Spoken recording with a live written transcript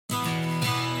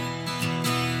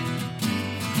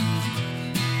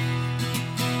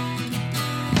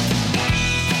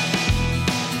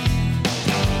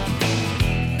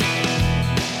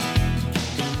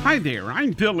Hi there,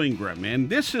 I'm Bill Ingram, and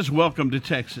this is Welcome to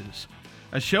Texas,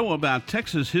 a show about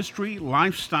Texas history,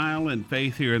 lifestyle, and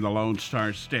faith here in the Lone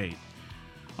Star State.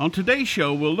 On today's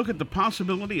show, we'll look at the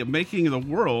possibility of making the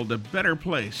world a better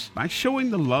place by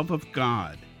showing the love of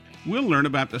God. We'll learn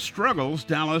about the struggles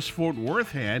Dallas-Fort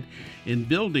Worth had in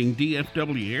building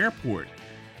DFW Airport.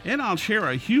 And I'll share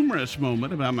a humorous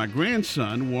moment about my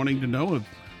grandson wanting to know if,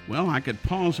 I could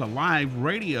pause a live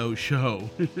radio show.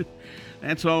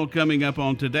 That's all coming up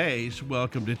on today's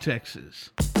Welcome to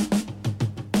Texas.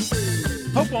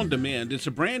 Hope on Demand is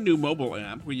a brand new mobile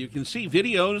app where you can see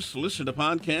videos, listen to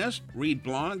podcasts, read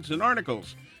blogs, and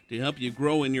articles to help you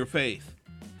grow in your faith.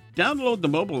 Download the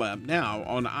mobile app now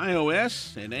on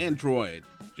iOS and Android.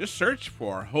 Just search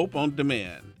for Hope on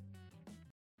Demand.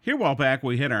 Here a while back,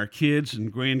 we had our kids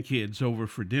and grandkids over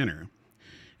for dinner.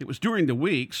 It was during the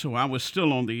week, so I was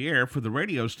still on the air for the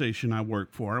radio station I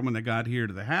work for when they got here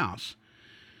to the house.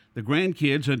 The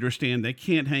grandkids understand they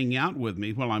can't hang out with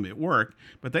me while I'm at work,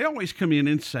 but they always come in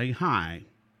and say hi.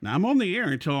 Now, I'm on the air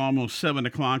until almost 7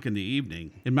 o'clock in the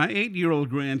evening, and my 8-year-old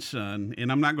grandson,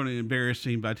 and I'm not going to embarrass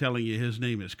him by telling you his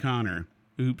name is Connor.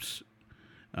 Oops.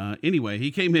 Anyway, he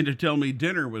came in to tell me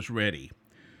dinner was ready.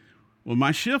 Well,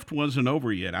 my shift wasn't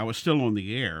over yet. I was still on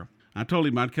the air. I told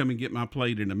him I'd come and get my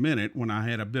plate in a minute when I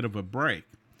had a bit of a break.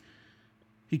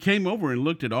 He came over and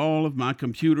looked at all of my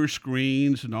computer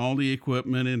screens and all the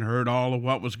equipment and heard all of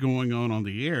what was going on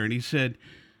the air. And he said,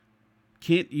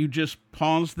 "Can't you just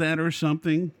pause that or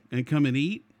something and come and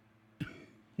eat?"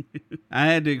 I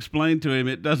had to explain to him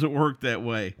it doesn't work that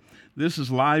way. This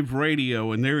is live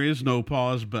radio and there is no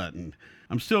pause button.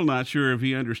 I'm still not sure if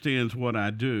he understands what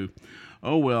I do.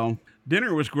 Oh well,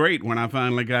 dinner was great when I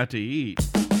finally got to eat.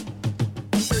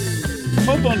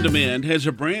 Hope on Demand has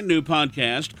a brand new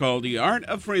podcast called The Art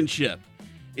of Friendship.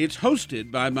 It's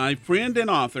hosted by my friend and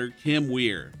author, Kim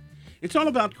Weir. It's all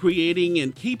about creating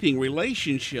and keeping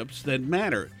relationships that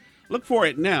matter. Look for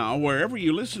it now wherever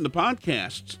you listen to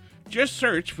podcasts. Just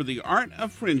search for The Art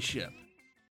of Friendship.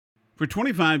 For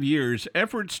 25 years,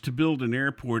 efforts to build an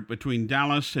airport between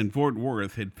Dallas and Fort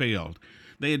Worth had failed.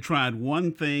 They had tried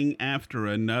one thing after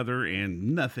another,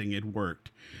 and nothing had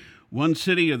worked. One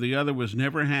city or the other was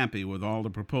never happy with all the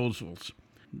proposals.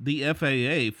 The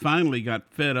FAA finally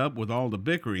got fed up with all the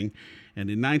bickering, and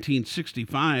in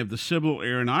 1965, the Civil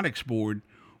Aeronautics Board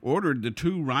ordered the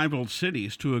two rival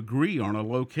cities to agree on a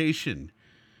location.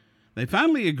 They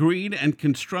finally agreed, and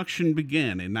construction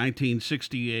began in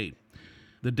 1968.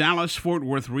 The Dallas-Fort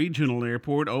Worth Regional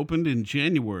Airport opened in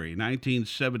January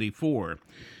 1974.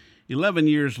 11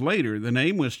 years later, the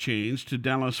name was changed to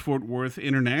Dallas-Fort Worth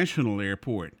International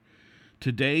Airport.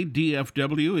 Today,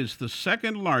 DFW is the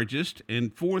second largest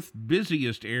and fourth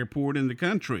busiest airport in the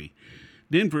country.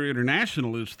 Denver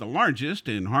International is the largest,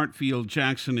 and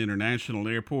Hartsfield-Jackson International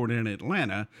Airport in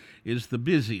Atlanta is the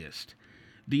busiest.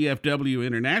 DFW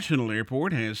International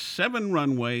Airport has 7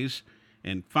 runways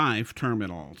and 5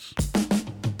 terminals.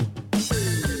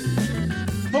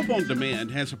 Hope on Demand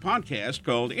has a podcast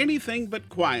called Anything But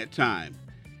Quiet Time.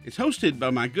 It's hosted by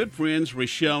my good friends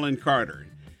Rochelle and Carter.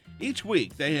 Each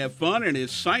week, they have fun and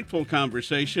insightful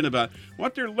conversation about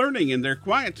what they're learning in their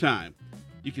quiet time.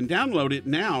 You can download it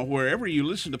now wherever you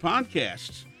listen to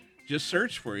podcasts. Just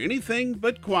search for Anything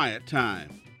But Quiet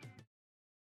Time.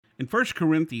 In 1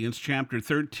 Corinthians chapter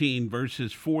 13,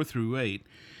 verses 4 through 8,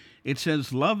 it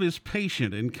says, "Love is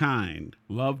patient and kind.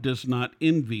 Love does not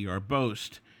envy or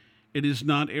boast. It is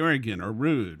not arrogant or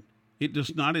rude. It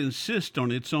does not insist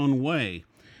on its own way.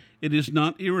 It is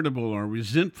not irritable or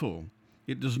resentful.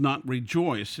 It does not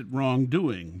rejoice at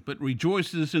wrongdoing, but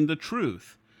rejoices in the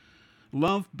truth.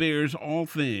 Love bears all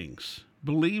things,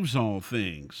 believes all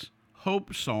things,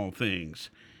 hopes all things,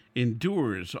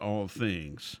 endures all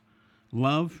things.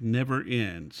 Love never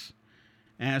ends.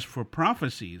 As for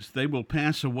prophecies, they will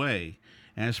pass away.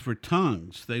 As for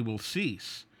tongues, they will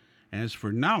cease. As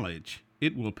for knowledge,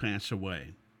 it will pass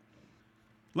away."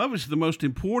 Love is the most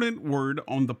important word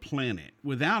on the planet.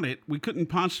 Without it, we couldn't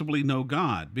possibly know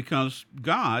God, because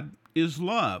God is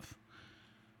love.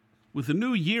 With the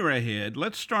new year ahead,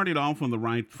 let's start it off on the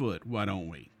right foot, why don't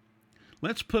we?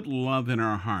 Let's put love in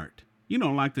our heart. You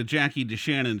know, like the Jackie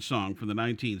DeShannon song from the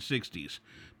 1960s,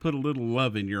 "Put a little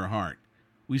love in your heart."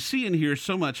 We see and hear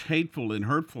so much hateful and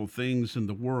hurtful things in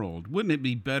the world. Wouldn't it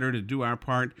be better to do our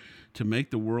part to make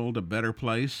the world a better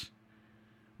place?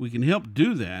 We can help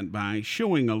do that by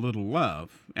showing a little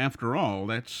love. After all,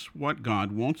 that's what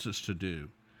God wants us to do.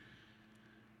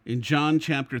 In John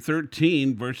chapter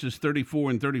 13, verses 34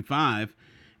 and 35,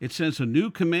 it says, "A new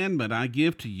commandment I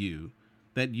give to you,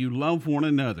 that you love one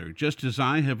another. Just as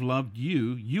I have loved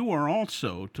you, you are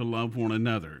also to love one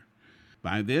another.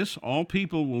 By this, all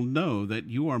people will know that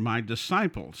you are my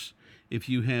disciples, if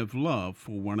you have love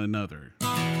for one another. Well,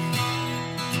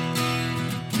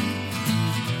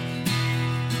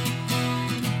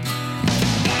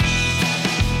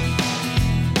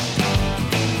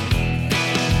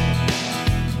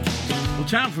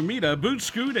 time for me to boot,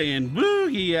 scoot, and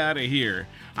boogie out of here.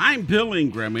 I'm Bill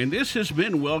Ingram, and this has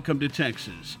been Welcome to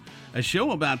Texas, a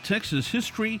show about Texas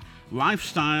history,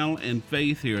 lifestyle, and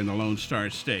faith here in the Lone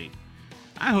Star State.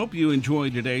 I hope you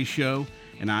enjoyed today's show,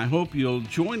 and I hope you'll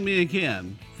join me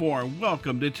again for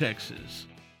Welcome to Texas.